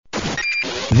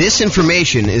This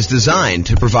information is designed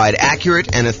to provide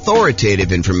accurate and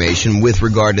authoritative information with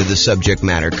regard to the subject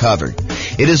matter covered.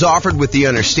 It is offered with the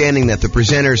understanding that the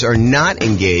presenters are not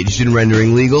engaged in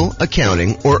rendering legal,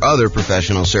 accounting, or other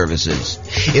professional services.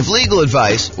 If legal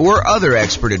advice or other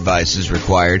expert advice is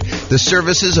required, the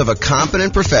services of a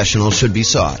competent professional should be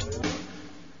sought.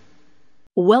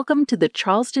 Welcome to the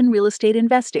Charleston Real Estate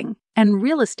Investing and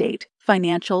Real Estate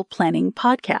Financial Planning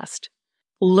Podcast.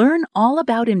 Learn all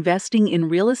about investing in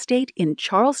real estate in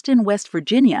Charleston, West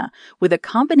Virginia, with a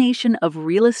combination of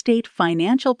real estate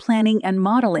financial planning and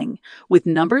modeling with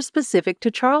numbers specific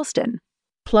to Charleston,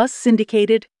 plus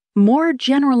syndicated, more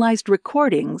generalized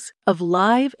recordings of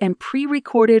live and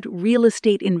pre-recorded real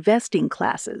estate investing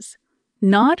classes,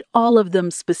 not all of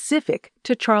them specific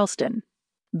to Charleston.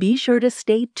 Be sure to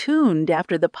stay tuned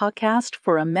after the podcast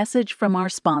for a message from our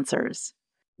sponsors.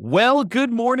 Well,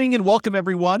 good morning and welcome,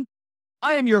 everyone.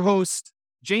 I am your host,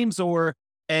 James Orr,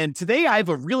 and today I have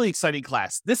a really exciting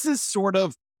class. This is sort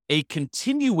of a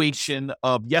continuation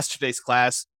of yesterday's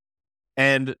class,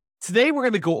 and today we're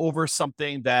going to go over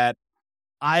something that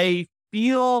I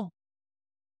feel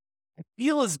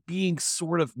is being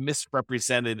sort of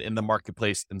misrepresented in the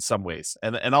marketplace in some ways,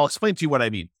 and I'll explain to you what I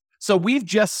mean. So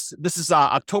this is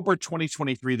October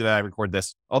 2023 that I record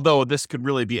this, although this could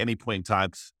really be any point in time,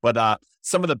 but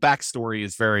some of the backstory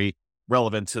is very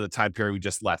relevant to the time period we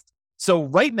just left. So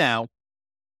right now,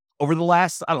 over the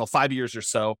last, 5 years or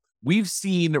so, we've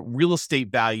seen real estate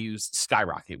values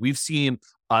skyrocket. We've seen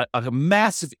a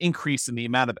massive increase in the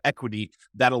amount of equity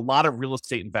that a lot of real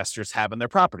estate investors have in their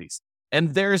properties.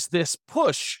 And there's this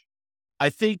push, I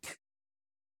think,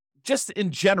 just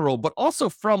in general, but also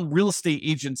from real estate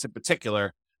agents in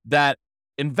particular, that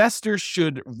investors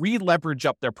should re-leverage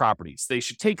up their properties. They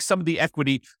should take some of the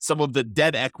equity, some of the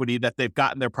dead equity that they've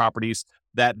got in their properties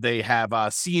that they have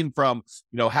seen from,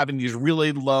 having these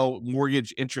really low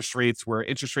mortgage interest rates, where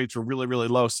interest rates were really, really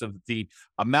low. So that the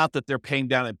amount that they're paying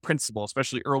down in principal,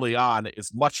 especially early on,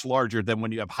 is much larger than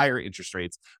when you have higher interest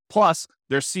rates. Plus,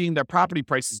 they're seeing their property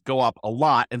prices go up a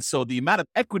lot. And so the amount of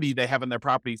equity they have in their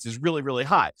properties is really, really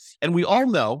high. And we all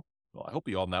know, well, I hope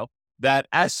you all know, that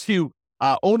as you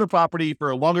own a property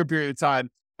for a longer period of time,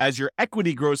 as your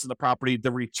equity grows in the property, the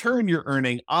return you're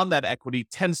earning on that equity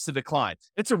tends to decline.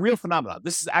 It's a real phenomenon.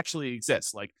 This actually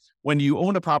exists. Like when you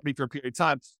own a property for a period of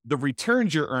time, the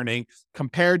returns you're earning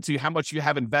compared to how much you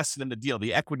have invested in the deal,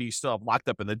 the equity you still have locked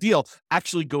up in the deal,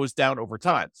 actually goes down over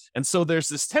time. And so there's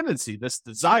this tendency, this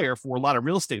desire for a lot of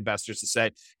real estate investors to say,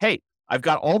 hey, I've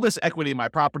got all this equity in my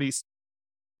properties.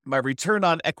 My return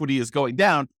on equity is going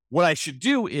down. What I should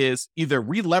do is either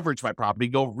re-leverage my property,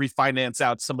 go refinance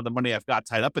out some of the money I've got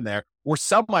tied up in there, or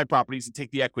sell my properties and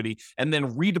take the equity and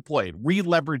then redeploy it,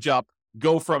 re-leverage up,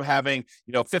 go from having,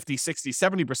 50, 60,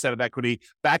 70% of equity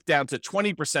back down to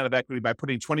 20% of equity by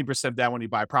putting 20% down when you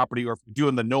buy a property, or if you're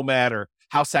doing the nomad or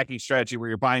house hacking strategy where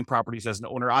you're buying properties as an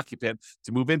owner occupant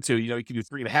to move into, you can do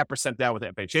 3.5% down with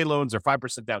FHA loans, or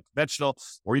 5% down conventional,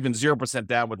 or even 0%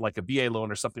 down with like a VA loan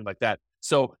or something like that.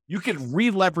 So you can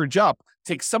re-leverage up,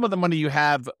 take some of the money you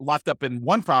have locked up in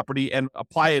one property and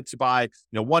apply it to buy,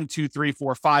 1, 2, 3,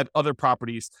 4, 5 other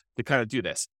properties to kind of do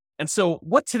this. And so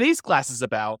what today's class is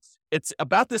about, it's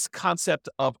about this concept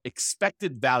of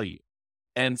expected value.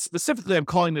 And specifically, I'm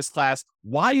calling this class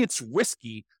why it's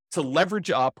risky to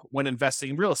leverage up when investing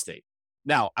in real estate.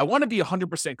 Now, I want to be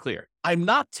 100% clear. I'm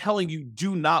not telling you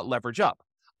do not leverage up.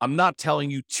 I'm not telling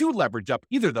you to leverage up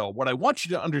either, though. What I want you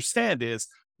to understand is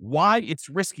why it's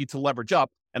risky to leverage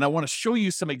up. And I want to show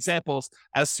you some examples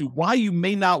as to why you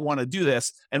may not want to do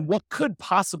this and what could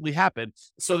possibly happen,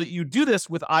 so that you do this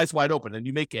with eyes wide open and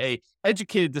you make a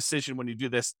educated decision when you do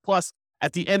this. Plus,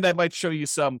 at the end, I might show you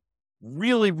some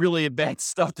really, really advanced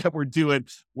stuff that we're doing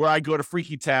where I go to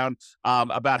Freaky Town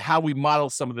about how we model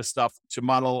some of this stuff to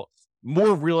model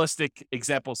more realistic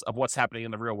examples of what's happening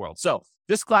in the real world. So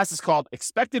this class is called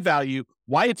Expected Value,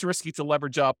 Why It's Risky to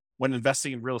Leverage Up when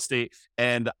Investing in Real Estate.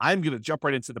 And I'm going to jump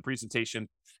right into the presentation.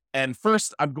 And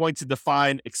first, I'm going to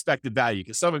define expected value,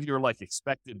 because some of you are like,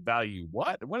 expected value,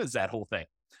 what? What is that whole thing?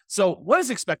 So what is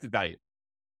expected value?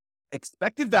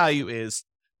 Expected value is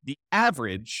the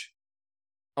average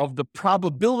of the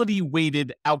probability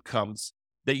weighted outcomes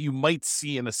that you might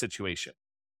see in a situation.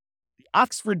 The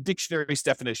Oxford Dictionary's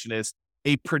definition is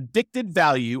a predicted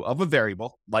value of a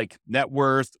variable like net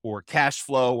worth or cash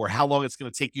flow, or how long it's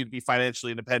going to take you to be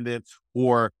financially independent,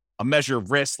 or a measure of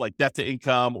risk like debt to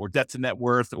income or debt to net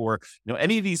worth, or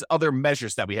any of these other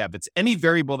measures that we have. It's any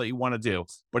variable that you want to do,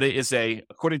 but it is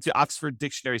according to Oxford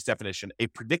Dictionary's definition, a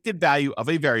predicted value of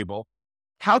a variable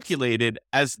calculated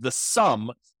as the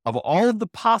sum of all of the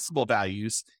possible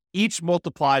values each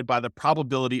multiplied by the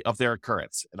probability of their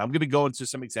occurrence. And I'm going to go into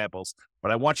some examples,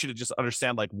 but I want you to just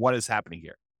understand like what is happening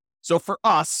here. So for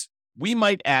us, we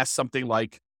might ask something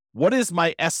like, what is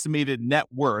my estimated net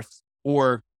worth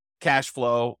or cash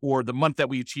flow or the month that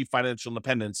we achieve financial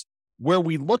independence, where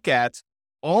we look at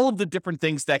all of the different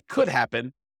things that could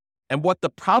happen and what the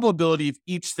probability of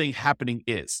each thing happening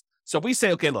is. So if we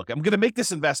say, okay, look, I'm going to make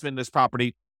this investment in this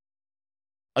property.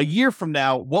 A year from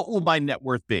now, what will my net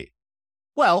worth be?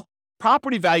 Well,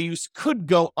 property values could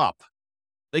go up.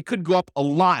 They could go up a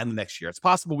lot in the next year. It's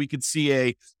possible we could see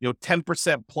a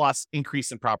 10% plus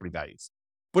increase in property values.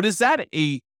 But is that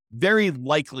a very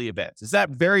likely event? Is that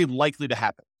very likely to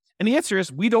happen? And the answer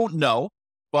is we don't know,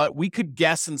 but we could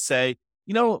guess and say,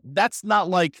 that's not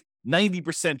like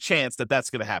 90% chance that that's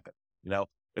going to happen.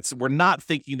 We're not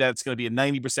thinking that it's going to be a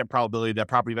 90% probability that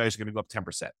property values are going to go up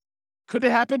 10%. Could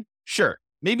it happen? Sure.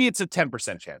 Maybe it's a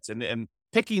 10% chance. And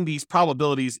picking these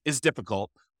probabilities is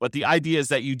difficult, but the idea is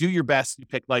that you do your best. You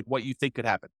pick like what you think could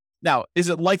happen. Now, is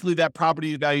it likely that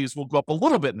property values will go up a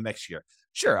little bit in the next year?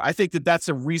 Sure. I think that that's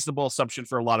a reasonable assumption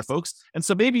for a lot of folks. And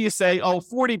so maybe you say,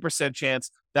 40% chance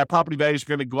that property values are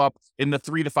going to go up in the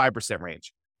 3 to 5%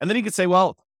 range. And then you could say,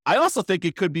 well, I also think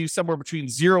it could be somewhere between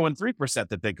 0 and 3%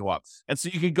 that they go up. And so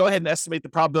you can go ahead and estimate the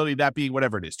probability of that being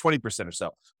whatever it is, 20% or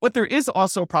so. But there is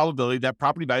also a probability that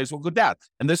property values will go down.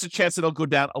 And there's a chance that it'll go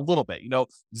down a little bit,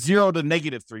 0 to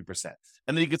negative 3%.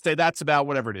 And then you could say that's about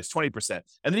whatever it is, 20%.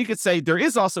 And then you could say there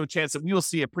is also a chance that we will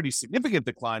see a pretty significant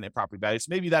decline in property values.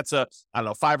 Maybe that's 5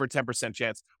 or 10%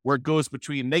 chance where it goes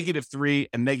between -3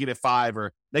 and -5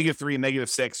 or -3 and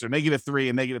 -6 or -3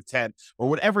 and -10 or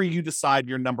whatever you decide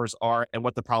your numbers are and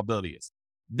what the probability is.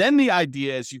 Then the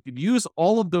idea is you could use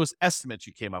all of those estimates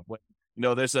you came up with.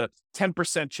 There's a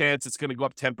 10% chance it's going to go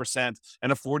up 10%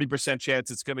 and a 40%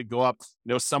 chance it's going to go up,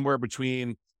 somewhere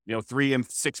between 3 and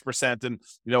 6% and,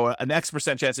 an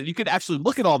X% chance. And you could actually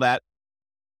look at all that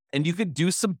and you could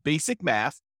do some basic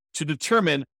math to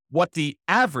determine what the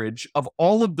average of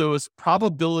all of those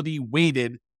probability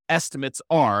weighted estimates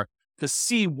are to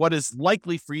see what is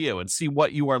likely for you and see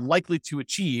what you are likely to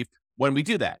achieve when we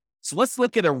do that. So let's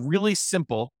look at a really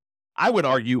simple, I would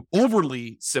argue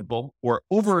overly simple or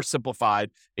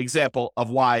oversimplified example of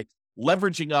why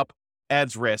leveraging up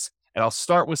adds risk. And I'll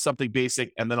start with something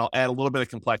basic, and then I'll add a little bit of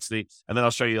complexity, and then I'll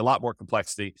show you a lot more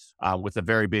complexity with a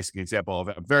very basic example of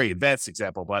a very advanced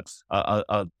example, but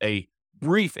a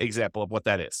brief example of what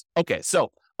that is. Okay,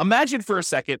 so imagine for a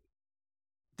second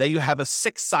that you have a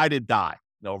 6-sided die,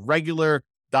 regular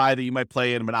die that you might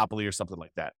play in Monopoly or something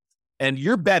like that. And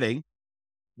you're betting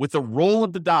with the roll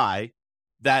of the die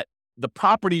that the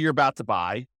property you're about to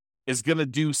buy is going to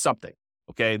do something.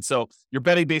 Okay, and so you're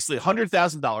betting basically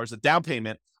 $100,000, a down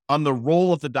payment, on the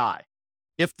roll of the die.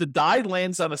 If the die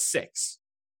lands on a 6,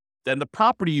 then the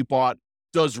property you bought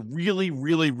does really,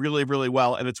 really, really, really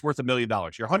well, and it's worth $1 million.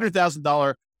 Your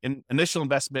 $100,000 initial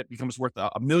investment becomes worth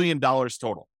 $1 million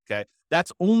total. Okay,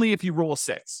 that's only if you roll a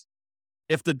 6.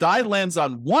 If the die lands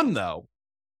on 1, though,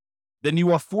 then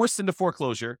you are forced into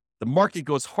foreclosure. The market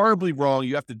goes horribly wrong.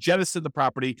 You have to jettison the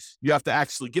property. You have to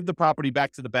actually give the property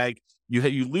back to the bank.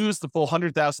 You lose the full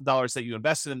 $100,000 that you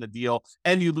invested in the deal,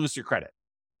 and you lose your credit.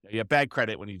 You have bad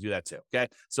credit when you do that too, okay?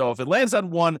 So if it lands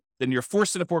on 1, then you're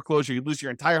forced into foreclosure. You lose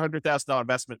your entire $100,000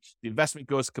 investment. The investment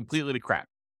goes completely to crap,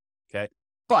 okay?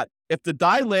 But if the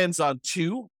die lands on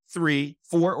 2, 3,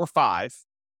 4, or 5,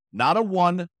 not a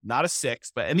 1, not a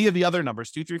 6, but any of the other numbers,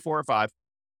 2, 3, 4, or 5,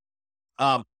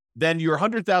 then your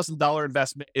 $100,000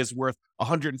 investment is worth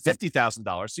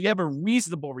 $150,000. So you have a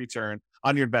reasonable return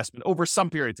on your investment over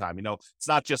some period of time. It's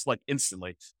not just like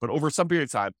instantly, but over some period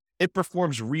of time, it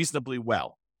performs reasonably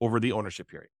well over the ownership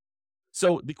period.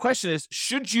 So the question is,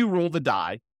 should you roll the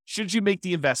die? Should you make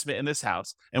the investment in this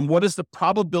house? And what is the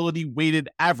probability weighted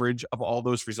average of all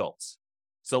those results?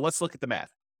 So let's look at the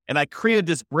math. And I created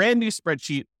this brand new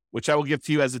spreadsheet, which I will give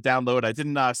to you as a download. I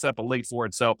didn't set up a link for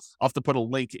it, so I'll have to put a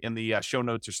link in the show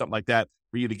notes or something like that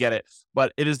for you to get it.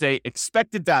 But it is a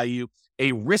expected value,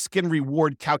 a risk and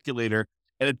reward calculator,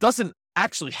 and it doesn't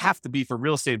actually have to be for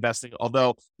real estate investing,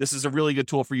 although this is a really good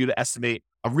tool for you to estimate,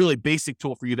 a really basic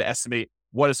tool for you to estimate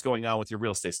what is going on with your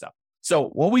real estate stuff. So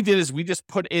what we did is we just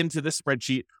put into this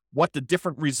spreadsheet what the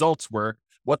different results were,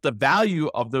 what the value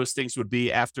of those things would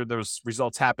be after those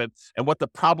results happen, and what the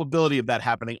probability of that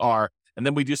happening are. And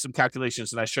then we do some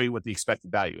calculations, and I show you what the expected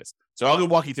value is. So I'll go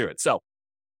walk you through it. So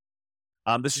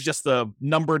this is just the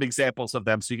numbered examples of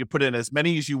them. So you can put in as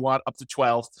many as you want, up to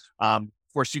 12.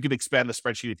 Of course, you can expand the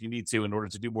spreadsheet if you need to in order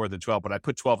to do more than 12, but I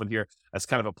put 12 in here as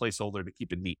kind of a placeholder to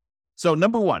keep it neat. So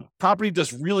number 1, property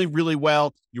does really, really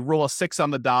well. You roll a 6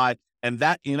 on the die, and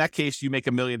in that case, you make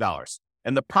 $1 million.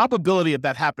 And the probability of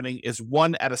that happening is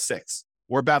 1 out of 6,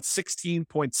 or about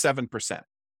 16.7%.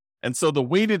 And so the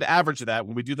weighted average of that,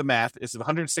 when we do the math, is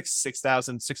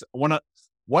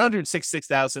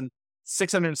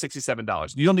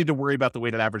 $166,667. You don't need to worry about the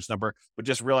weighted average number, but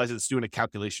just realize it's doing a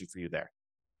calculation for you there.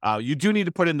 You do need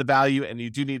to put in the value, and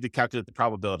you do need to calculate the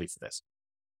probability for this.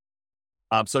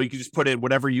 So you can just put in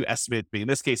whatever you estimate it to be. In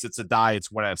this case, it's a die.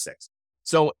 It's 1 out of 6.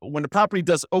 So when the property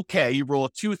does okay, you roll a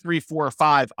 2, 3, 4, or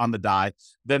 5 on the die,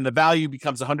 then the value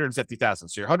becomes $150,000.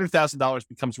 So your $100,000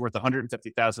 becomes worth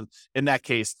 $150,000 in that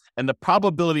case. And the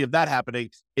probability of that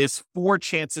happening is 4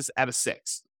 chances out of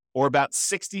 6, or about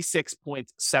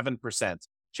 66.7%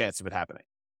 chance of it happening.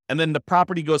 And then the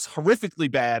property goes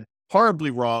horrifically bad, horribly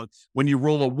wrong, when you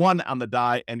roll a 1 on the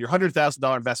die, and your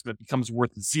 $100,000 investment becomes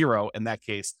worth 0 in that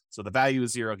case. So the value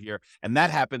is 0 here. And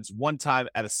that happens 1 time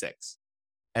out of 6.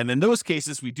 And in those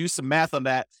cases, we do some math on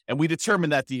that, and we determine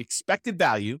that the expected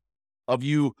value of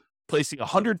you placing a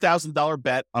 $100,000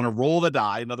 bet on a roll of the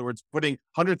die, in other words, putting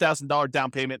 $100,000 down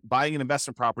payment, buying an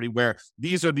investment property where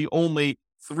these are the only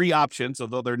 3 options,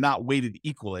 although they're not weighted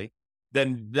equally,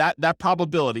 then that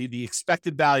probability, the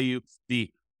expected value,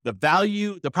 the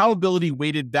probability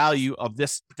weighted value of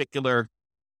this particular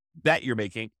bet you're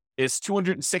making is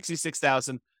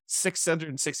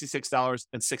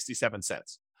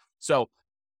 $266,666.67. So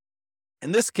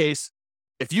in this case,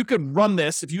 if you could run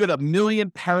this, if you had 1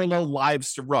 million parallel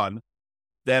lives to run,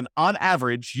 then on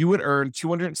average, you would earn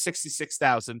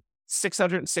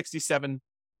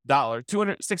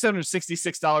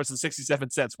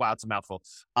 $666,667. Wow, it's a mouthful.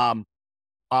 On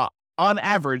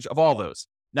average of all those.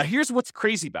 Now, here's what's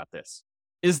crazy about this,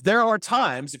 is there are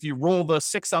times, if you roll the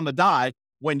 6 on the die,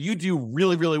 when you do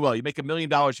really, really well, you make $1 million,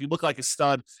 you look like a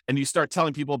stud, and you start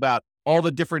telling people about all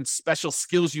the different special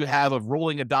skills you have of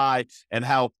rolling a die and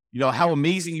how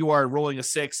amazing you are at rolling a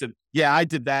 6. And yeah, I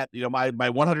did that. My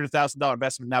 $100,000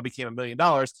 investment now became $1 million,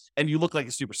 and you look like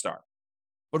a superstar.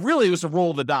 But really, it was a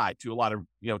roll of the die to a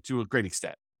great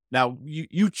extent. Now,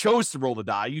 you chose to roll the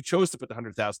die. You chose to put the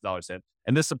 $100,000 in.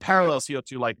 And this parallels here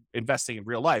to like investing in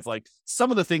real life. Like some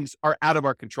of the things are out of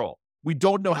our control. We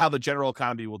don't know how the general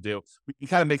economy will do. We can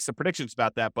kind of make some predictions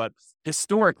about that. But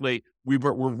historically,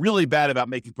 we're really bad about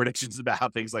making predictions about how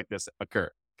things like this occur.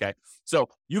 Okay. So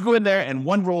you go in there and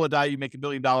one roll of die, you make $1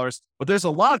 million. But there's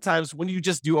a lot of times when you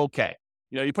just do okay.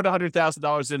 You put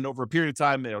 $100,000 in over a period of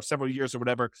time, several years or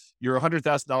whatever, your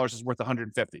 $100,000 is worth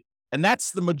 $150,000. And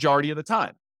that's the majority of the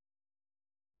time.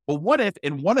 But what if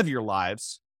in one of your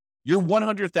lives, your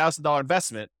 $100,000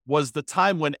 investment was the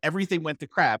time when everything went to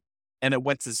crap and it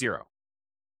went to 0?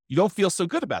 You don't feel so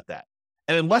good about that.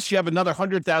 And unless you have another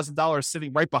 $100,000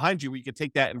 sitting right behind you where you can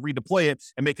take that and redeploy it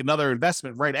and make another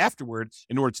investment right afterward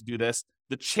in order to do this,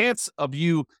 the chance of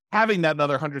you having that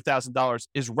another $100,000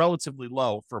 is relatively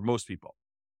low for most people.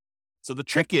 So the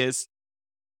trick is,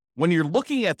 when you're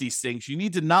looking at these things, you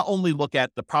need to not only look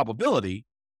at the probability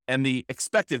and the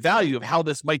expected value of how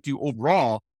this might do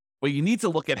overall, but you need to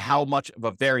look at how much of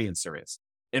a variance there is.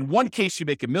 In one case, you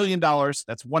make $1 million.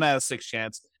 That's 1 out of 6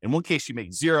 chance. In one case, you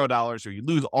make $0 or you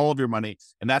lose all of your money,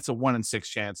 and that's a 1 in 6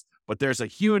 chance. But there's a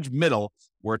huge middle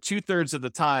where 2/3 of the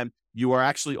time, you are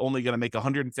actually only going to make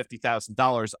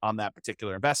 $150,000 on that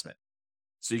particular investment.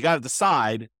 So you got to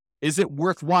decide, is it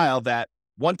worthwhile that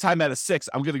 1 time out of 6,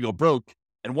 I'm going to go broke,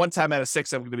 and 1 time out of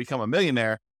 6, I'm going to become a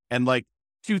millionaire, and like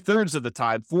 2/3 of the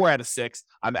time, 4 out of 6,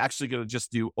 I'm actually going to just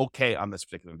do okay on this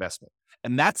particular investment.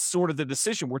 And that's sort of the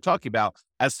decision we're talking about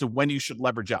as to when you should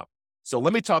leverage up. So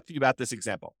let me talk to you about this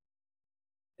example.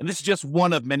 And this is just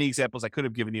one of many examples I could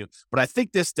have given you, but I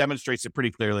think this demonstrates it pretty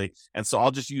clearly. And so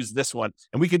I'll just use this one,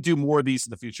 and we could do more of these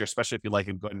in the future, especially if you like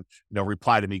them. Go ahead and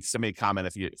reply to me, send me a comment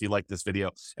if you like this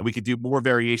video, and we could do more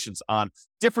variations on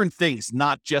different things,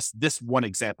 not just this one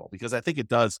example, because I think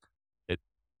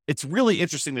it's really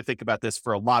interesting to think about this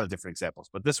for a lot of different examples,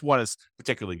 but this one is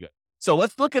particularly good. So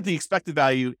let's look at the expected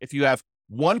value. If you have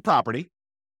one property,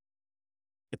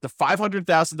 it's a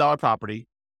 $500,000 property,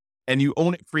 and you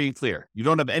own it free and clear. You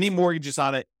don't have any mortgages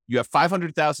on it. You have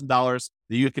 $500,000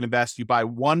 that you can invest. You buy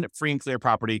one free and clear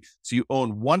property. So you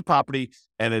own one property,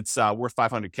 and it's worth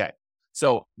 $500K.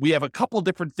 So we have a couple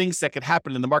different things that could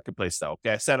happen in the marketplace, though.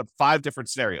 Okay, I set up 5 different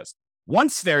scenarios. One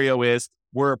scenario is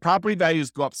where property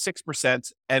values go up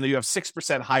 6% and you have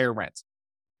 6% higher rent.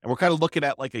 And we're kind of looking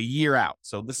at like a year out.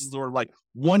 So this is sort of like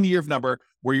 1 year of number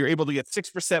where you're able to get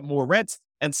 6% more rent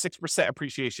and 6%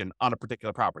 appreciation on a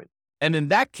particular property. And in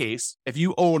that case, if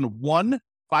you own one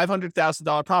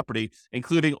 $500,000 property,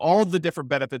 including all the different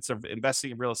benefits of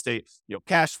investing in real estate,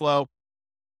 cash flow,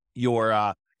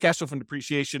 your cash flow from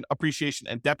depreciation, appreciation,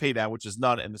 and debt pay down, which is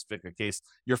none in this particular case,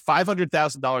 your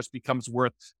 $500,000 becomes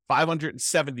worth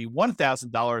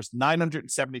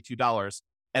 $571,972.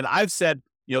 And I've said,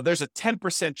 there's a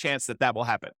 10% chance that will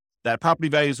happen, that property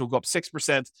values will go up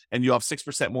 6% and you'll have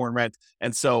 6% more in rent.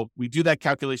 And so we do that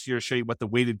calculation here to show you what the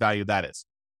weighted value of that is.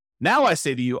 Now I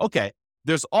say to you, okay,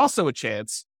 there's also a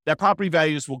chance that property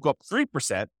values will go up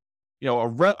 3%, a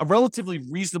relatively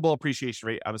reasonable appreciation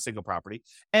rate on a single property,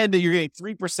 and you're getting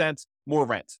 3% more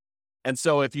rent. And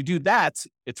so if you do that,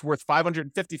 it's worth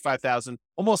 $555,000,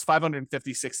 almost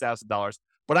 $556,000.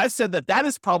 But I've said that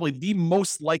is probably the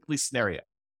most likely scenario,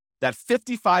 that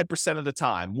 55% of the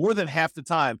time, more than half the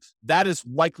time, that is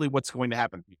likely what's going to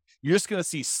happen. You're just going to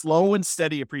see slow and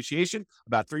steady appreciation,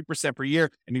 about 3% per year,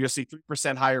 and you're going to see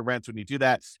 3% higher rent when you do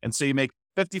that. And so you make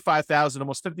 $55,000,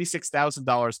 almost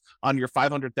 $56,000 on your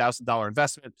 $500,000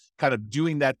 investment, kind of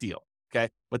doing that deal. Okay.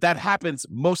 But that happens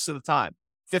most of the time,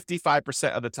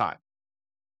 55% of the time.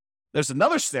 There's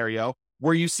another scenario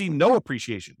where you see no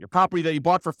appreciation. Your property that you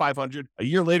bought for $500, a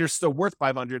year later is still worth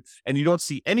 $500, and you don't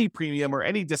see any premium or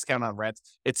any discount on rent.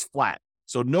 It's flat.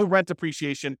 So no rent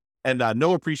appreciation and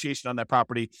no appreciation on that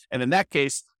property. And in that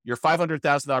case, your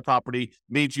 $500,000 property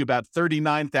made you about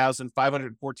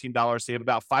 $39,514. So you have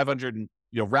about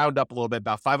round up a little bit,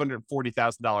 about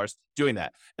 $540,000 doing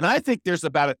that. And I think there's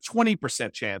about a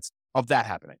 20% chance of that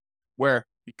happening, where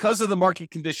because of the market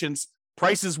conditions,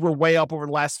 prices were way up over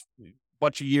the last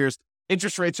bunch of years.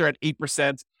 Interest rates are at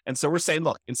 8%. And so we're saying,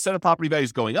 look, instead of property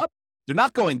values going up, they're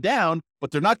not going down,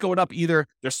 but they're not going up either.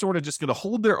 They're sort of just going to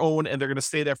hold their own and they're going to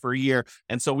stay there for a year.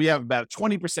 And so we have about a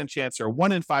 20% chance or a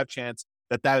 1 in 5 chance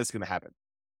that is going to happen.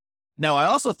 Now, I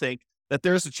also think that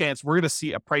there's a chance we're going to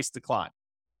see a price decline,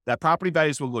 that property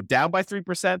values will go down by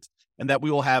 3% and that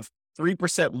we will have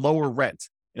 3% lower rent.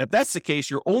 And if that's the case,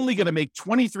 you're only going to make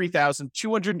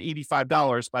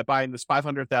 $23,285 by buying this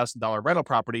 $500,000 rental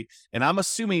property. And I'm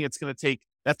assuming that's going to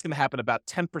happen about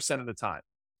 10% of the time.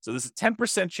 So there's a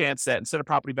 10% chance that instead of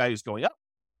property values going up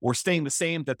or staying the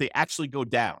same, that they actually go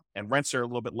down and rents are a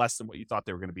little bit less than what you thought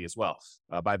they were going to be as well,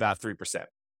 by about 3%.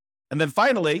 And then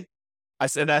finally, I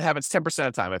said that happens 10%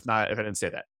 of the time, if I didn't say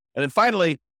that. And then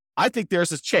finally, I think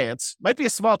there's a chance, might be a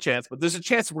small chance, but there's a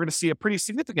chance we're going to see a pretty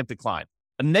significant decline,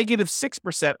 a negative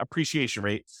 6% appreciation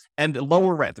rate and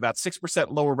lower rent, about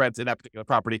 6% lower rent in that particular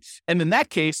property. And in that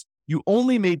case, you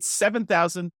only made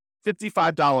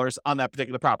 $7,055 on that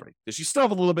particular property because you still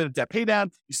have a little bit of debt pay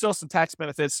down. You still have some tax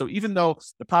benefits. So even though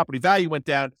the property value went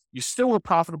down, you still were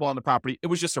profitable on the property. It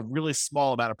was just a really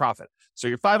small amount of profit. So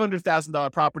your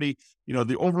 $500,000 property,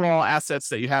 the overall assets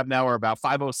that you have now are about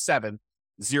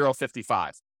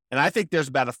 $507,055. And I think there's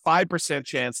about a 5%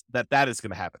 chance that is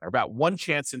going to happen, or about 1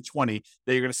 chance in 20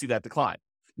 that you're going to see that decline.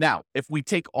 Now, if we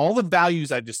take all the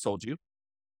values I just told you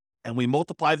and we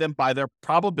multiply them by their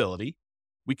probability,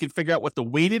 we can figure out what the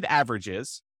weighted average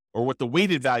is or what the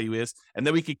weighted value is, and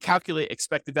then we can calculate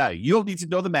expected value. You don't need to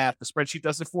know the math. The spreadsheet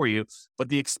does it for you. But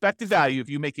the expected value, if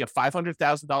you make a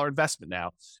 $500,000 investment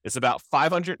now, is about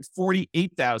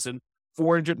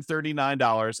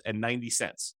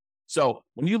 $548,439.90. So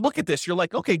when you look at this, you're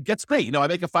like, okay, that's great. I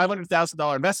make a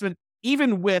 $500,000 investment,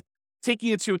 even with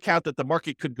taking into account that the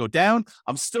market could go down,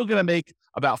 I'm still going to make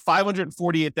about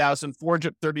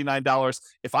 $548,439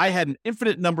 if I had an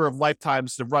infinite number of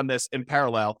lifetimes to run this in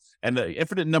parallel and the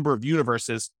infinite number of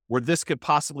universes where this could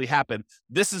possibly happen.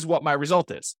 This is what my result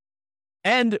is.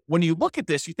 And when you look at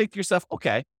this, you think to yourself,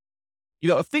 okay,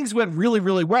 if things went really,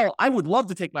 really well, I would love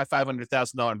to take my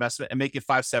 $500,000 investment and make it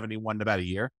 $571 in about a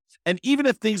year. And even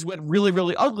if things went really,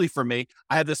 really ugly for me,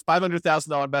 I had this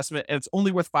 $500,000 investment and it's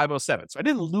only worth $507. So I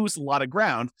didn't lose a lot of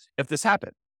ground if this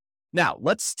happened. Now,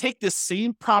 let's take this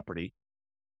same property,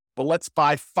 but let's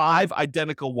buy 5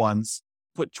 identical ones,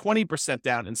 put 20%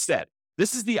 down instead.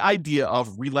 This is the idea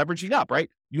of releveraging up, right?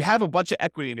 You have a bunch of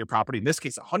equity in your property, in this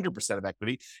case, 100% of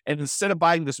equity. And instead of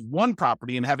buying this one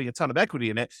property and having a ton of equity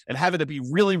in it and having to be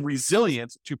really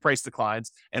resilient to price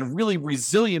declines and really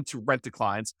resilient to rent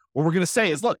declines, what we're going to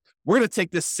say is, look, we're going to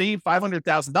take this same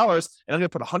 $500,000 and I'm going to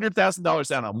put $100,000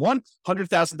 down on 1,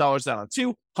 $100,000 down on 2,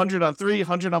 100 on 3,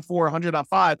 100 on 4, 100 on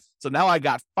 5. So now I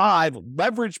got 5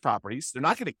 leverage properties. They're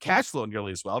not going to cash flow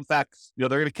nearly as well. In fact, they're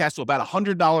going to cash flow about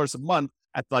 $100 a month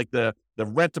at like the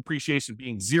rent depreciation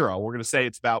being 0. We're going to say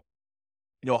it's about,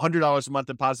 $100 a month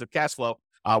in positive cash flow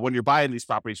when you're buying these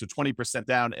properties, so 20%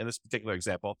 down in this particular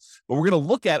example. But we're going to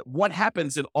look at what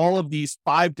happens in all of these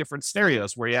 5 different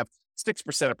scenarios where you have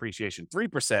 6% appreciation,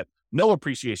 3%, no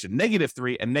appreciation,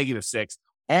 -3, and -6,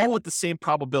 all with the same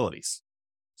probabilities.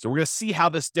 So we're going to see how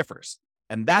this differs.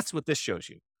 And that's what this shows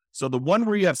you. So the one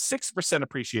where you have 6%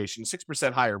 appreciation,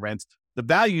 6% higher rent, the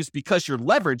values, because you're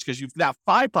leveraged, because you've got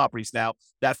 5 properties now,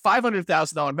 that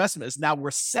 $500,000 investment is now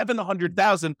worth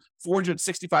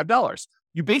 $700,465.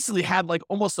 You basically had like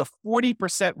almost a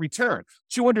 40% return,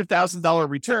 $200,000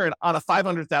 return on a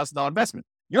 $500,000 investment.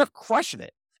 You're crushing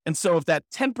it. And so if that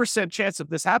 10% chance of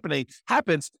this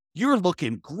happens, you're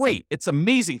looking great. It's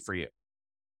amazing for you.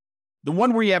 The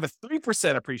one where you have a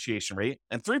 3% appreciation rate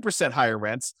and 3% higher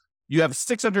rents, you have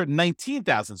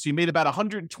 $619,000. So you made about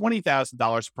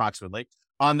 $120,000 approximately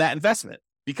on that investment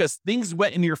because things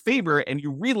went in your favor and you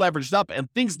re-leveraged up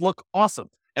and things look awesome.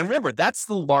 And remember, that's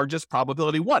the largest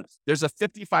probability one. There's a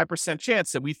 55%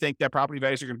 chance that we think that property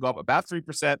values are going to go up about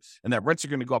 3% and that rents are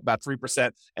going to go up about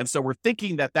 3%. And so we're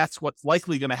thinking that that's what's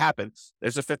likely going to happen.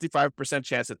 There's a 55%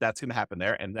 chance that that's going to happen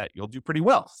there and that you'll do pretty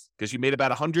well because you made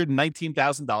about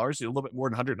 $119,000, a little bit more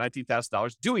than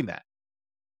 $119,000 doing that.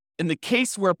 In the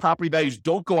case where property values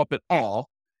don't go up at all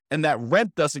and that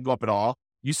rent doesn't go up at all,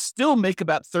 you still make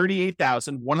about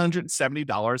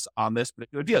 $38,170 on this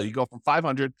particular deal. You go from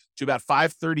 $500 to about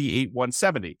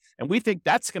 $538,170. And we think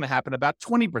that's going to happen about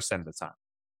 20% of the time.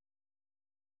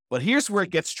 But here's where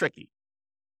it gets tricky.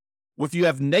 If you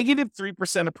have negative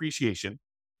 3% appreciation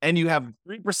and you have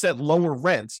 3% lower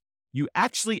rent, you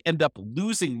actually end up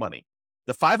losing money.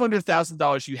 The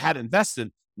 $500,000 you had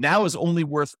invested now is only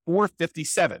worth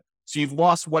 $457,000. So you've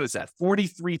lost, what is that?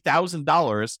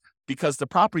 $43,000 because the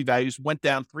property values went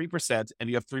down 3% and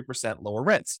you have 3% lower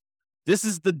rents. This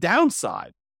is the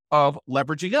downside of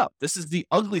leveraging up. This is the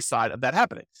ugly side of that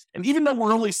happening. And even though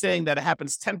we're only saying that it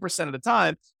happens 10% of the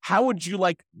time, how would you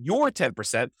like your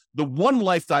 10%, the one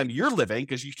lifetime you're living,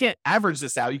 because you can't average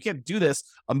this out. You can't do this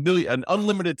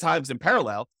unlimited times in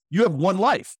parallel. You have one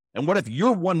life. And what if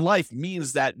your one life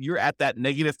means that you're at that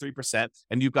negative 3%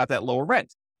 and you've got that lower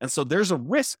rent? And so there's a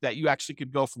risk that you actually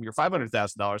could go from your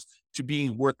 $500,000 to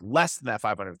being worth less than that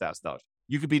 $500,000.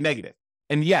 You could be negative.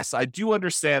 And yes, I do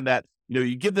understand that,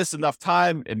 you give this enough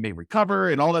time, it may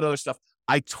recover and all that other stuff.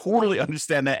 I totally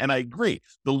understand that. And I agree.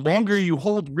 The longer you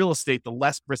hold real estate, the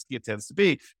less risky it tends to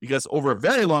be because over a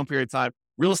very long period of time,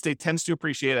 real estate tends to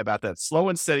appreciate about that slow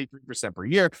and steady 3% per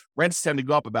year. Rents tend to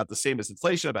go up about the same as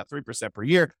inflation, about 3% per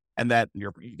year. And that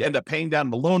you end up paying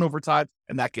down the loan over time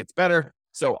and that gets better.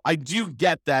 So I do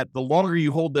get that the longer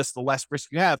you hold this, the less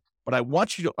risk you have, but I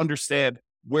want you to understand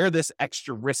where this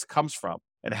extra risk comes from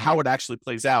and how it actually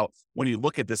plays out when you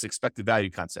look at this expected value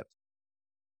concept.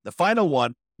 The final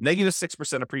one, negative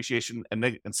 6% appreciation and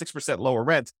 6% lower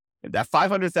rent, and that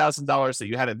 $500,000 that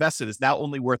you had invested is now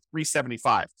only worth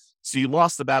 $375,000. So you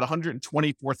lost about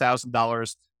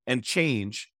 $124,000 and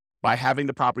change by having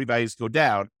the property values go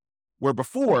down, where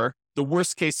before, the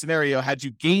worst case scenario had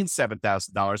you gain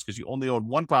 $7,000 because you only owned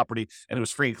one property and it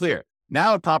was free and clear.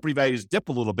 Now property values dip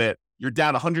a little bit. You're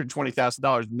down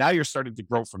 $120,000. Now you're starting to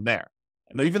grow from there.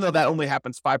 And even though that only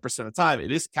happens 5% of the time,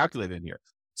 it is calculated in here.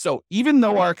 So even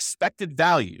though our expected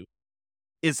value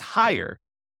is higher,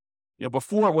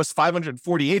 before it was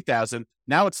 $548,000,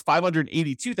 now it's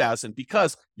 $582,000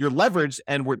 because you're leveraged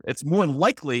and it's more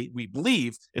likely, we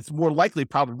believe, it's more likely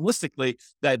probabilistically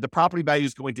that the property value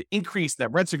is going to increase,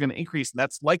 that rents are going to increase, and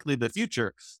that's likely the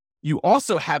future. You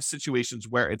also have situations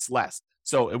where it's less.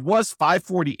 So it was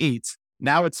 $548,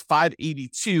 now it's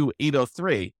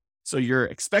 $582,803. So your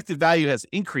expected value has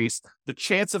increased. The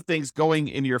chance of things going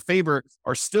in your favor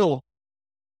are still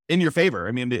in your favor.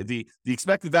 I mean, the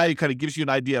expected value kind of gives you an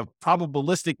idea of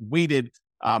probabilistic weighted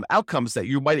outcomes that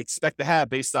you might expect to have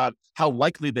based on how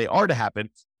likely they are to happen.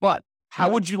 But how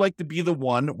would you like to be the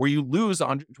one where you lose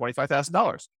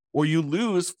 $125,000 or you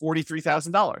lose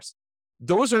 $43,000?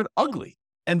 Those are ugly.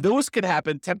 And those could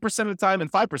happen 10% of the time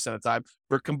and 5% of the time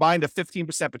for combined of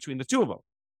 15% between the two of them.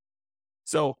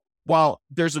 So while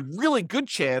there's a really good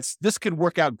chance this could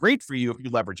work out great for you if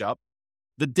you leverage up,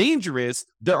 the danger is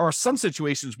there are some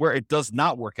situations where it does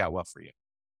not work out well for you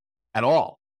at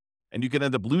all. And you can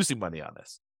end up losing money on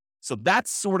this. So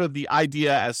that's sort of the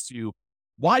idea as to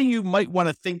why you might want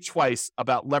to think twice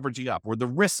about leveraging up or the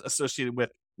risks associated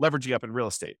with leveraging up in real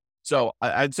estate. So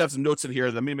I just have some notes in here.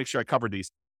 Let me make sure I cover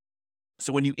these.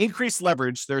 So when you increase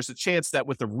leverage, there's a chance that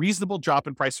with a reasonable drop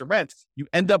in price or rent, you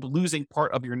end up losing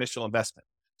part of your initial investment.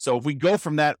 So if we go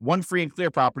from that one free and clear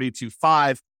property to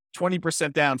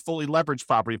 20% down, fully leveraged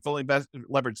property,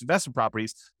 leveraged investment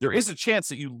properties, there is a chance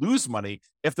that you lose money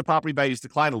if the property values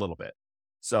decline a little bit.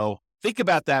 So think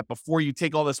about that before you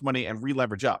take all this money and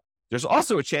re-leverage up. There's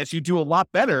also a chance you do a lot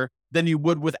better than you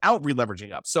would without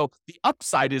re-leveraging up. So the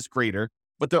upside is greater,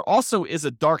 but there also is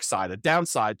a dark side, a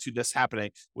downside to this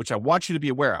happening, which I want you to be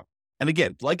aware of. And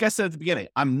again, like I said at the beginning,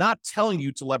 I'm not telling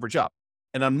you to leverage up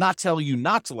and I'm not telling you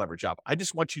not to leverage up. I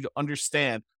just want you to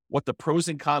understand what the pros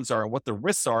and cons are and what the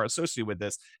risks are associated with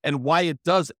this and why it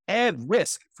does add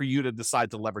risk for you to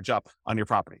decide to leverage up on your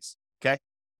properties. Okay.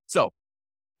 So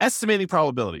estimating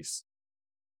probabilities.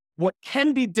 What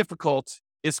can be difficult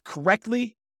is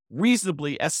correctly,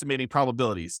 reasonably estimating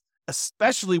probabilities,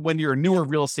 especially when you're a newer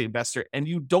real estate investor and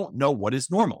you don't know what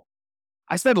is normal.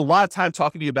 I spend a lot of time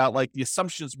talking to you about like the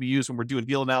assumptions we use when we're doing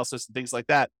deal analysis and things like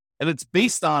that. And it's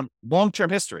based on long-term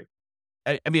history.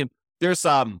 I mean, there's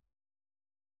a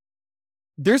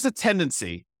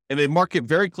tendency in a market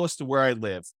very close to where I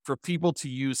live for people to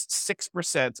use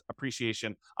 6%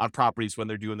 appreciation on properties when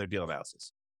they're doing their deal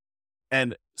analysis.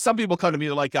 And some people come to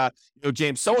me like,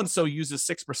 James, so-and-so uses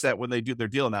 6% when they do their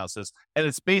deal analysis. And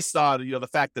it's based on, the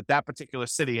fact that that particular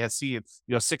city has seen,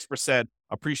 6%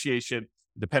 appreciation,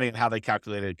 depending on how they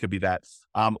calculate it. It could be that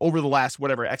over the last,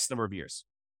 whatever, X number of years.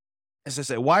 As I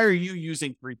say, why are you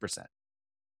using 3%?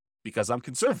 Because I'm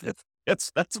conservative.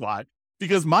 That's why.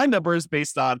 Because my number is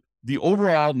based on the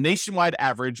overall nationwide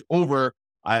average over,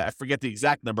 I forget the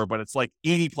exact number, but it's like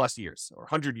 80 plus years or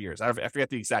 100 years. I forget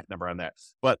the exact number on that.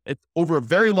 But it's over a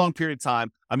very long period of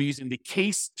time. I'm using the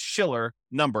Case-Shiller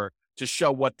number to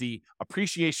show what the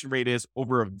appreciation rate is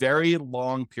over a very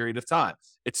long period of time.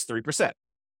 It's 3%.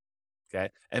 Okay.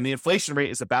 And the inflation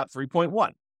rate is about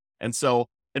 3.1. And so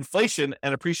inflation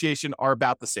and appreciation are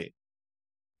about the same.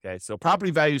 Okay. So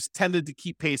property values tended to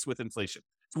keep pace with inflation.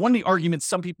 It's one of the arguments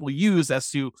some people use as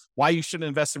to why you shouldn't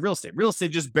invest in real estate. Real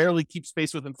estate just barely keeps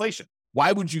pace with inflation.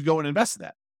 Why would you go and invest in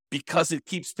that? Because it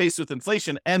keeps pace with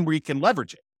inflation and we can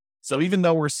leverage it. So even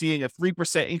though we're seeing a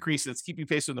 3% increase that's keeping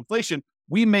pace with inflation,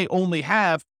 we may only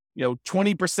have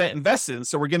 20% invested in.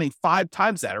 So we're getting 5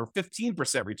 times that or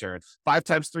 15% return, 5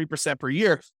 times 3% per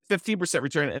year, 15%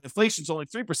 return, and inflation's only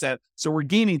 3%. So we're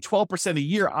gaining 12% a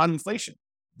year on inflation.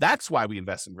 That's why we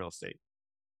invest in real estate.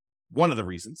 One of the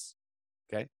reasons.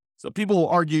 Okay. So people will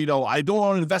argue, I don't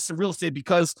want to invest in real estate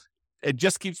because it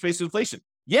just keeps pace with inflation.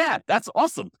 Yeah, that's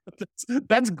awesome.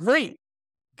 That's great.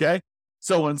 Okay.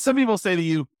 So when some people say to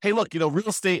you, hey, look, real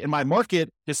estate in my market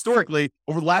historically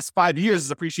over the last 5 years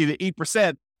has appreciated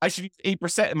 8%. I should use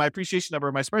 8% in my appreciation number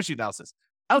in my spreadsheet analysis.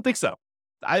 I don't think so.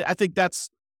 I think that's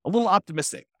a little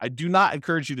optimistic. I do not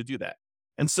encourage you to do that.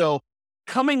 And so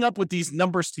coming up with these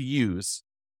numbers to use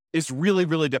is really,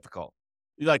 really difficult.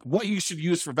 Like what you should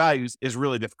use for values is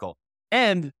really difficult.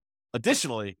 And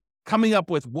additionally, coming up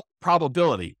with what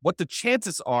probability, what the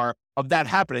chances are of that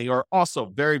happening are also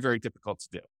very, very difficult to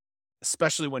do,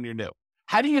 especially when you're new.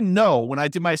 How do you know, when I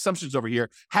did my assumptions over here,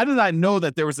 how did I know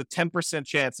that there was a 10%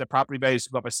 chance that property values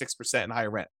would go up by 6% and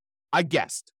higher rent? I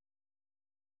guessed.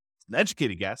 It's an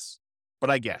educated guess,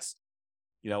 but I guessed.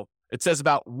 It says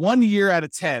about 1 year out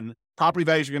of 10, property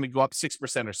values are going to go up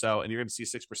 6% or so, and you're going to see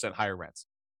 6% higher rents.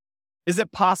 Is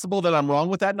it possible that I'm wrong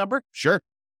with that number? Sure.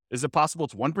 Is it possible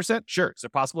it's 1%? Sure. Is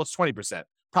it possible it's 20%?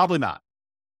 Probably not.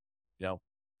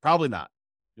 Probably not.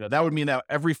 That would mean that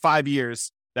every 5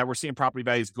 years that we're seeing property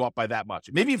values go up by that much.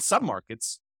 Maybe in some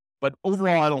markets, but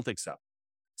overall, I don't think so.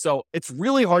 So it's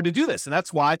really hard to do this. And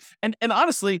that's why, and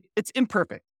honestly, it's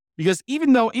imperfect because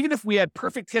even if we had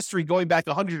perfect history going back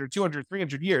 100 or 200,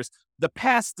 300 years, the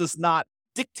past does not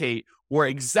dictate or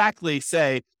exactly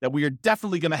say that we are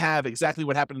definitely going to have exactly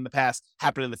what happened in the past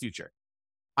happen in the future.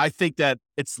 I think that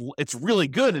it's really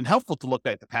good and helpful to look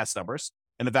at the past numbers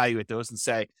and evaluate those and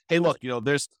say, hey, look,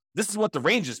 this is what the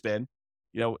range has been.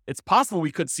 It's possible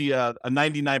we could see a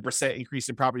 99% increase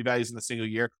in property values in a single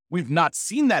year. We've not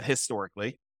seen that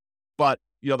historically, but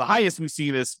the highest we've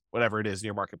seen is whatever it is in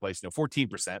your marketplace,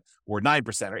 14% or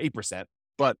 9% or 8%.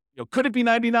 But could it be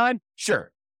 99?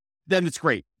 Sure. Then it's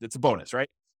great. It's a bonus, right?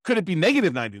 Could it be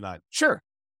negative 99? Sure.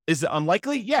 Is it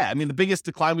unlikely? Yeah. I mean, the biggest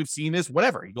decline we've seen is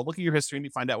whatever. You go look at your history and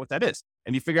you find out what that is.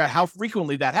 And you figure out how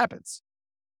frequently that happens.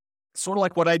 Sort of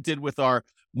like what I did with our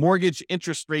mortgage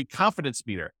interest rate confidence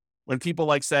meter. When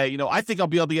people say, I think I'll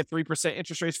be able to get 3%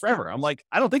 interest rates forever. I'm like,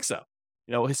 I don't think so.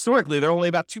 Historically, they're only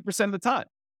about 2% of the time.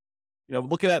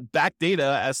 Looking at back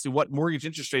data as to what mortgage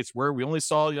interest rates were, we only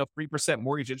saw, 3%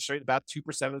 mortgage interest rate about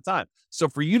 2% of the time. So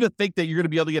for you to think that you're going to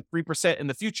be able to get 3% in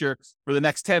the future for the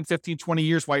next 10, 15, 20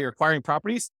 years while you're acquiring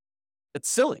properties, it's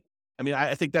silly. I mean,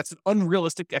 I think that's an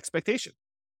unrealistic expectation.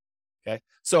 Okay.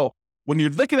 So when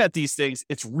you're looking at these things,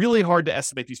 it's really hard to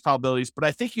estimate these probabilities, but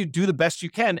I think you do the best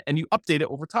you can and you update it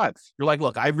over time. You're like,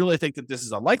 look, I really think that this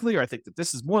is unlikely, or I think that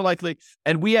this is more likely.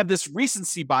 And we have this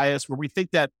recency bias where we think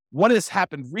that what has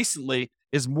happened recently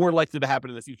is more likely to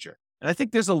happen in the future. And I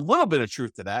think there's a little bit of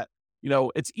truth to that.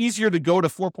 It's easier to go to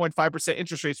 4.5%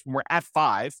 interest rates when we're at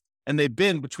 5, and they've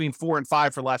been between 4 and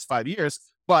 5 for the last 5 years.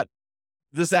 But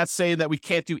does that say that we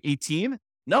can't do 18?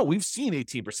 No, we've seen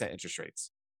 18% interest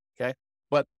rates. Okay.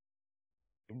 But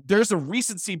there's a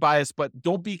recency bias, but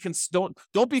don't be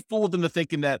fooled into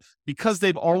thinking that because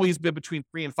they've always been between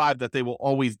 3 and 5, that they will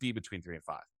always be between 3 and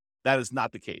 5. That is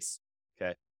not the case.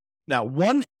 Okay. Now,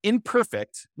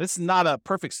 this is not a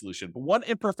perfect solution, but one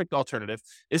imperfect alternative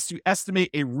is to estimate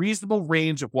a reasonable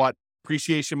range of what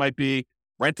appreciation might be,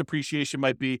 rent appreciation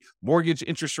might be, mortgage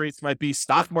interest rates might be,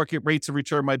 stock market rates of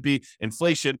return might be,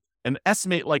 inflation, and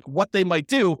estimate like what they might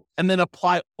do, and then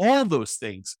apply all those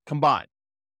things combined.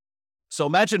 So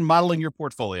imagine modeling your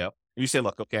portfolio, and you say,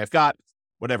 look, okay, I've got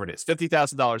whatever it is,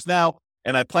 $50,000 now,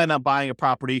 and I plan on buying a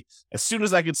property as soon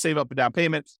as I can save up a down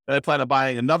payment. Then I plan on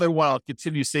buying another one. I'll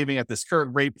continue saving at this current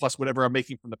rate plus whatever I'm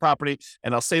making from the property,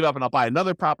 and I'll save up and I'll buy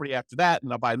another property after that,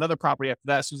 and I'll buy another property after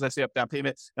that as soon as I save up down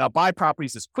payment, and I'll buy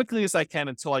properties as quickly as I can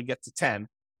until I get to 10.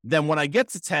 Then when I get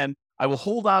to 10, I will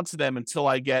hold on to them until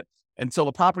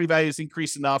the property values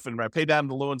increase enough and I pay down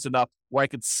the loans enough where I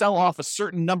could sell off a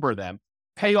certain number of them,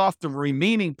 pay off the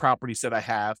remaining properties that I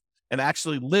have, and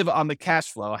actually live on the cash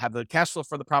flow, have the cash flow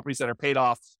for the properties that are paid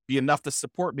off be enough to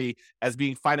support me as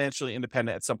being financially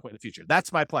independent at some point in the future.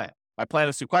 That's my plan. My plan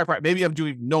is to acquire property. Maybe I'm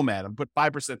doing nomad. I'm put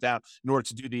 5% down in order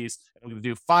to do these. I'm going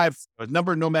to do a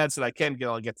number of nomads that I can get.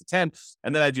 I'll get to 10,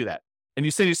 and then I do that. And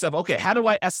you say to yourself, okay, how do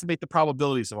I estimate the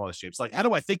probabilities of all this, James? Like, how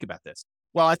do I think about this?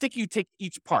 Well, I think you take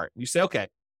each part and you say, okay,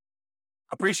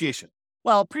 appreciation.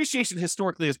 Well, appreciation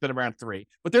historically has been around 3,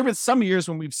 but there have been some years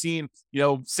when we've seen,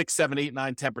 6, 7, 8,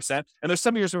 9, 10%. And there's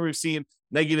some years where we've seen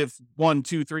negative 1,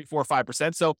 2, 3, 4,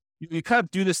 5%. So you kind of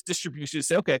do this distribution to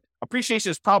say, okay, appreciation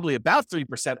is probably about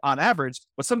 3% on average,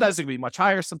 but sometimes it can be much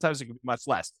higher. Sometimes it can be much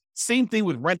less. Same thing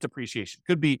with rent appreciation.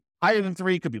 Could be higher than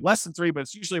 3, could be less than 3, but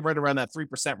it's usually right around that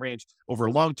 3% range over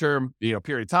a long-term,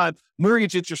 period of time.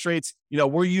 Mortgage interest rates,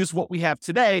 we'll use what we have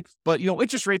today, but,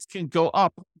 interest rates can go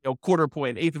up, quarter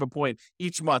point, eighth of a point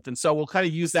each month. And so we'll kind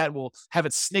of use that. We'll have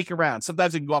it snake around.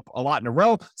 Sometimes it can go up a lot in a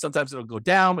row. Sometimes it'll go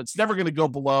down. It's never going to go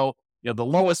below, the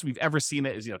lowest we've ever seen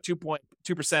it is, 2.2%,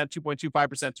 2.25%,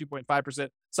 2.5%,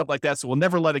 something like that. So we'll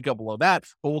never let it go below that,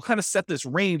 but we'll kind of set this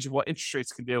range of what interest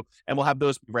rates can do, and we'll have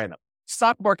those be random.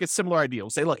 Stock market, similar idea. We'll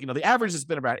say, look, the average has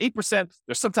been around 8%.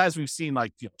 There's sometimes we've seen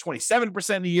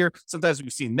 27% a year. Sometimes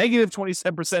we've seen negative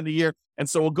 27% a year. And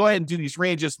so we'll go ahead and do these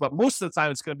ranges, but most of the time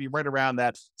it's going to be right around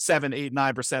that 7, 8,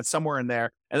 9%, somewhere in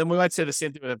there. And then we might say the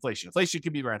same thing with inflation. Inflation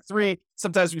can be around 3.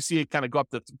 Sometimes we see it kind of go up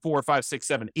to 4, 5, 6,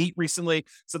 7, 8 recently.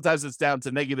 Sometimes it's down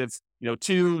to negative,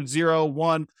 2, 0,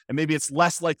 1, and maybe it's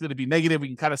less likely to be negative. We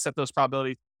can kind of set those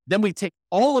probabilities. Then we take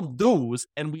all of those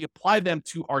and we apply them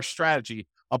to our strategy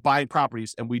of buying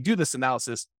properties. And we do this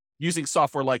analysis using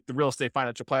software like the Real Estate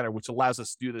Financial Planner, which allows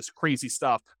us to do this crazy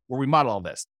stuff where we model all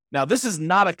this. Now, this is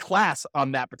not a class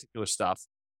on that particular stuff,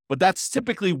 but that's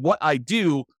typically what I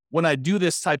do when I do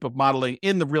this type of modeling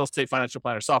in the Real Estate Financial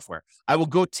Planner software. I will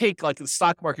go take like the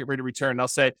stock market rate of return, and I'll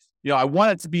say, I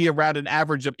want it to be around an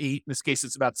average of 8. In this case,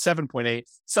 it's about 7.8.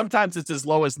 Sometimes it's as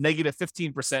low as negative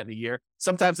 15% in a year.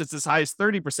 Sometimes it's as high as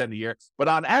 30% a year. But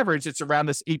on average, it's around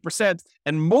this 8%.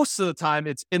 And most of the time,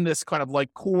 it's in this kind of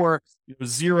like core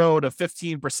 0 to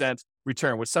 15%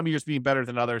 return, with some years being better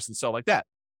than others and so like that.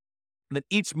 And then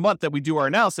each month that we do our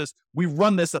analysis, we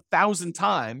run this 1,000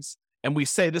 times. And we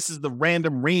say this is the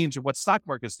random range of what stock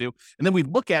markets do. And then we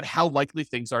look at how likely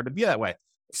things are to be that way.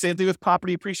 Same thing with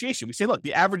property appreciation. We say, look,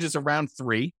 the average is around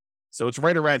 3. So it's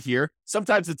right around here.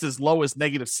 Sometimes it's as low as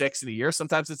negative 6 in a year.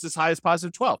 Sometimes it's as high as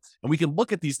positive 12. And we can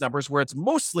look at these numbers where it's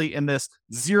mostly in this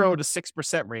 0 to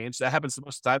 6% range. That happens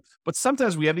most of the time. But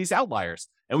sometimes we have these outliers.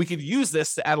 And we could use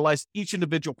this to analyze each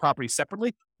individual property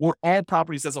separately, or all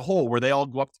properties as a whole, where they all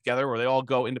go up together or they all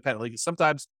go independently. Because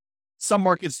sometimes some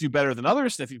markets do better than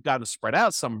others. And if you've got them spread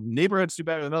out, some neighborhoods do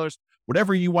better than others.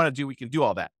 Whatever you want to do, we can do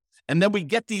all that. And then we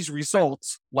get these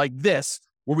results like this,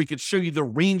 where we could show you the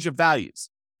range of values.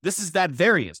 This is that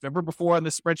variance. Remember before on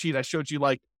this spreadsheet, I showed you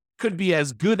could be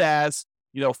as good as,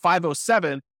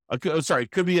 507.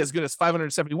 Could be as good as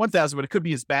 571,000, but it could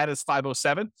be as bad as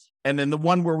 507. And then the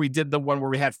one where we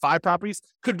had 5 properties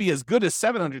could be as good as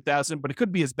 700,000, but it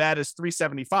could be as bad as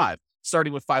 375,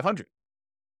 starting with 500.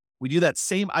 We do that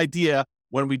same idea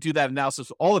when we do that analysis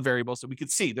of all the variables, that we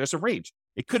could see there's a range.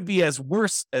 It could be as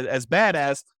bad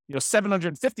as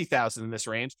 750,000 in this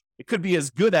range. It could be as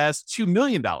good as $2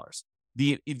 million.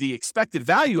 The expected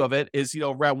value of it is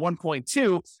around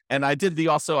 1.2. And I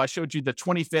showed you the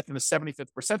 25th and the 75th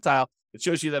percentile. It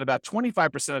shows you that about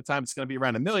 25% of the time it's going to be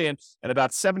around $1 million, and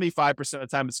about 75% of the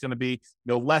time it's going to be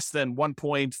less than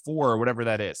 1.4 or whatever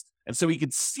that is. And so we can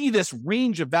see this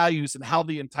range of values and how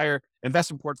the entire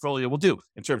investment portfolio will do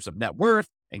in terms of net worth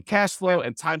and cash flow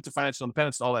and time to financial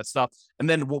independence and all that stuff. And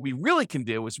then what we really can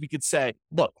do is we could say,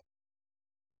 look,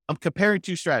 I'm comparing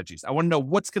two strategies. I want to know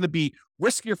what's going to be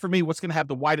riskier for me, what's going to have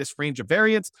the widest range of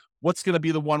variance, what's going to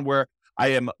be the one where I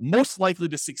am most likely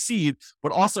to succeed,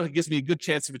 but also it gives me a good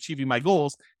chance of achieving my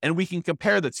goals, and we can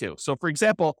compare the two. So for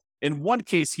example, in one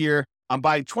case here, I'm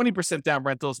buying 20% down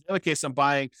rentals. In the other case, I'm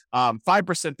buying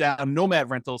 5% down Nomad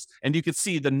rentals. And you can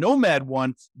see the Nomad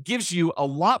one gives you a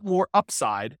lot more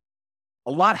upside,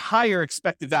 a lot higher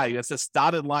expected value. That's this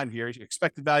dotted line here. Your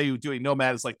expected value doing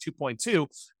Nomad is like 2.2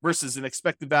 versus an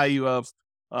expected value of,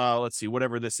 let's see,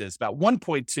 whatever this is, about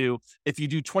 1.2 if you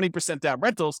do 20% down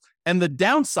rentals. And the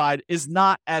downside is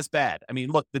not as bad. I mean,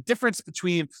 look, the difference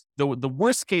between the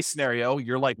worst case scenario,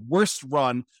 your like worst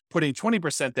run putting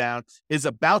 20% down, is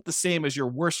about the same as your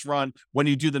worst run when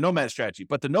you do the Nomad strategy.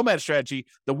 But the Nomad strategy,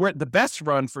 the best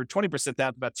run for 20%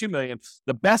 down is about 2 million.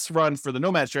 The best run for the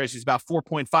Nomad strategy is about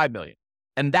 4.5 million.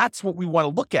 And that's what we want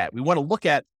to look at. We want to look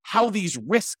at how these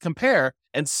risks compare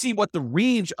and see what the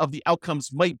range of the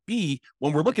outcomes might be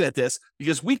when we're looking at this,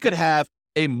 because we could have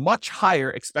a much higher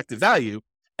expected value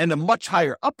and a much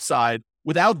higher upside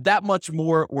without that much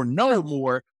more or no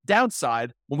more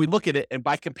downside when we look at it. And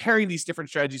by comparing these different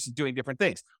strategies and doing different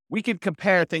things, we can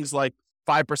compare things like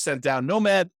 5% down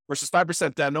Nomad versus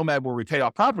 5% down Nomad where we pay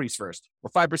off properties first, or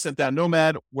 5% down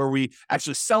Nomad where we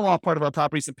actually sell off part of our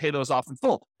properties and pay those off in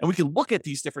full. And we can look at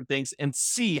these different things and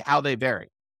see how they vary.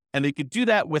 And they could do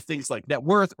that with things like net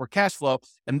worth or cash flow.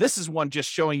 And this is one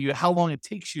just showing you how long it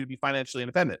takes you to be financially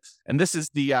independent. And this is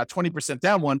the 20%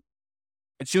 down one.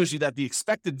 It shows you that the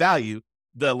expected value,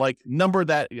 the like number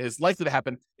that is likely to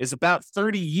happen, is about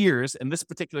 30 years in this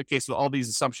particular case with all these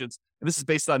assumptions. And this is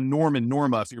based on Norm and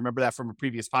Norma, if you remember that from a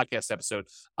previous podcast episode.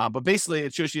 But basically,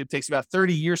 it shows you it takes about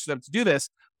 30 years for them to do this,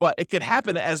 but it could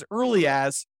happen as early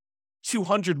as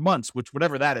 200 months, which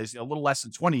whatever that is, a little less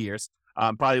than 20 years,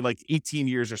 probably like 18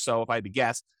 years or so, if I had to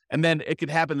guess. And then it could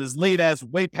happen as late as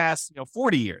way past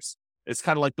 40 years. It's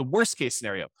kind of like the worst case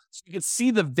scenario. So you can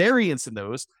see the variance in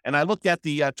those. And I looked at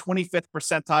the 25th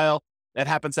percentile. That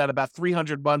happens at about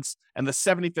 300 months, and the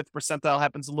 75th percentile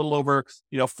happens a little over,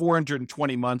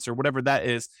 420 months or whatever that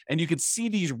is. And you can see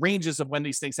these ranges of when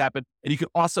these things happen, and you can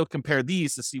also compare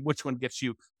these to see which one gets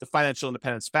you to financial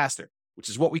independence faster, which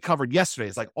is what we covered yesterday.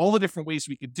 It's like all the different ways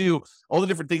we could do, all the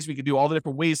different things we could do, all the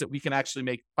different ways that we can actually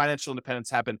make financial independence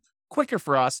happen quicker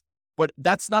for us. But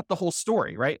that's not the whole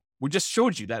story, right? We just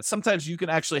showed you that sometimes you can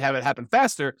actually have it happen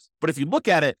faster, but if you look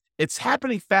at it, it's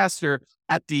happening faster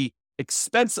at the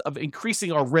expense of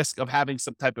increasing our risk of having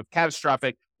some type of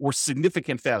catastrophic or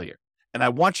significant failure. And I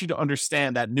want you to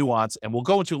understand that nuance, and we'll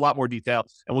go into a lot more detail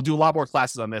and we'll do a lot more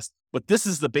classes on this, but this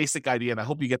is the basic idea, and I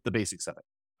hope you get the basics of it.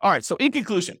 All right. So in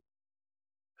conclusion,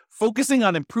 focusing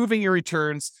on improving your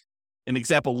returns, an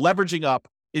example, leveraging up,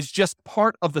 is just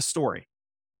part of the story.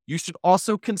 You should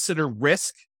also consider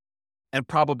risk and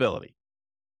probability.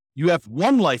 You have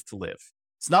one life to live.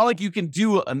 It's not like you can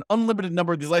do an unlimited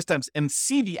number of these lifetimes and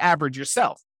see the average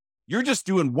yourself. You're just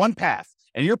doing one path,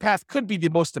 and your path could be the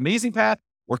most amazing path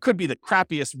or could be the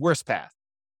crappiest, worst path.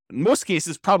 In most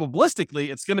cases,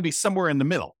 probabilistically, it's going to be somewhere in the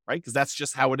middle, right? Because that's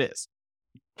just how it is.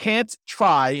 You can't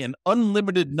try an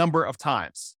unlimited number of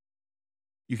times.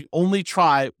 You can only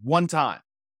try one time.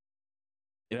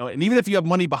 And even if you have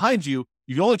money behind you,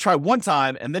 you can only try one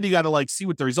time, and then you got to see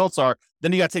what the results are.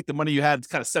 Then you got to take the money you had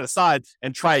kind of set aside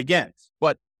and try again.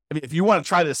 But I mean, if you want to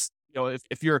try this,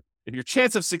 if your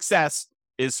chance of success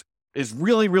is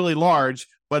really, really large,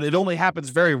 but it only happens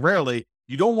very rarely,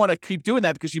 you don't want to keep doing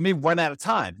that because you may run out of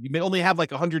time. You may only have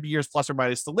 100 years plus or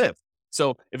minus to live.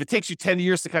 So if it takes you 10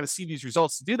 years to kind of see these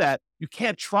results to do that, you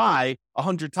can't try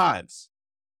 100 times.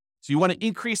 So you want to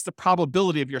increase the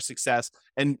probability of your success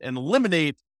and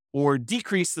eliminate or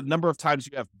decrease the number of times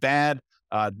you have bad,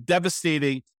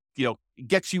 devastating,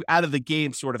 gets you out of the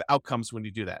game sort of outcomes when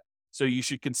you do that. So you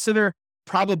should consider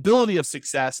probability of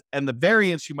success and the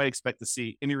variance you might expect to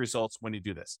see in your results when you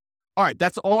do this. All right,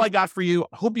 that's all I got for you.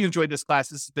 I hope you enjoyed this class.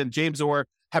 This has been James Orr.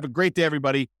 Have a great day,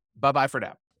 everybody. Bye-bye for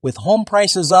now. With home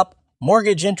prices up,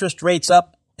 mortgage interest rates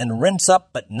up, and rents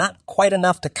up, but not quite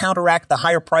enough to counteract the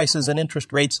higher prices and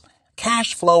interest rates,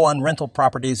 cash flow on rental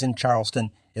properties in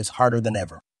Charleston is harder than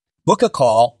ever. Book a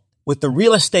call with the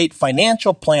Real Estate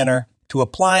Financial Planner to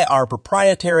apply our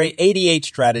proprietary 88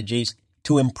 strategies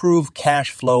to improve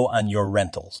cash flow on your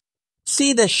rentals.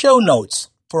 See the show notes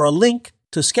for a link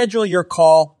to schedule your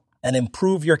call and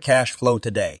improve your cash flow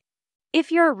today.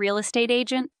 If you're a real estate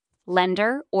agent,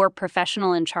 lender, or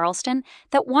professional in Charleston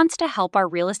that wants to help our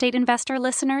real estate investor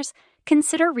listeners,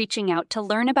 consider reaching out to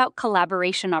learn about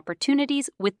collaboration opportunities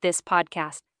with this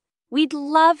podcast. We'd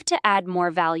love to add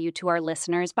more value to our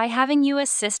listeners by having you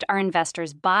assist our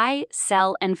investors buy,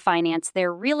 sell, and finance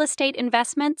their real estate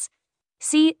investments.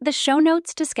 See the show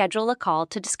notes to schedule a call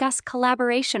to discuss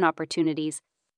collaboration opportunities